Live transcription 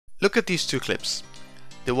Look at these two clips.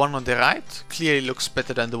 The one on the right clearly looks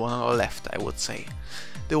better than the one on the left, I would say.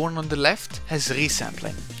 The one on the left has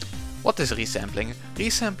resampling. What is resampling?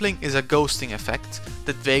 Resampling is a ghosting effect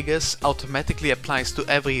that Vegas automatically applies to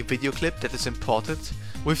every video clip that is imported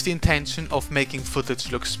with the intention of making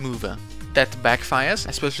footage look smoother. That backfires,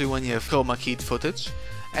 especially when you have chroma keyed footage,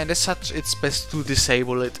 and as such it's best to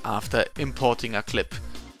disable it after importing a clip.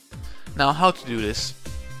 Now, how to do this?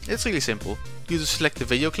 It's really simple. You just select the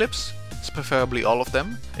video clips, preferably all of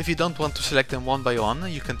them. If you don't want to select them one by one,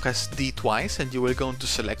 you can press D twice and you will go into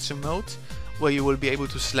selection mode, where you will be able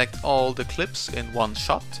to select all the clips in one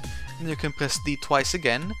shot. And you can press D twice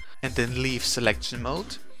again and then leave selection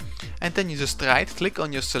mode. And then you just right click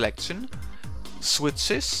on your selection,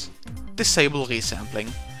 switches, disable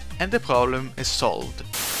resampling, and the problem is solved.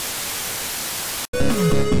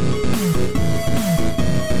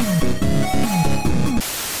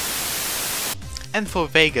 And for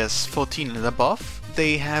Vegas 14 and above,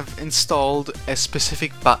 they have installed a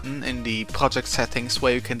specific button in the project settings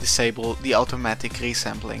where you can disable the automatic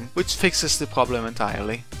resampling, which fixes the problem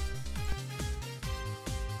entirely.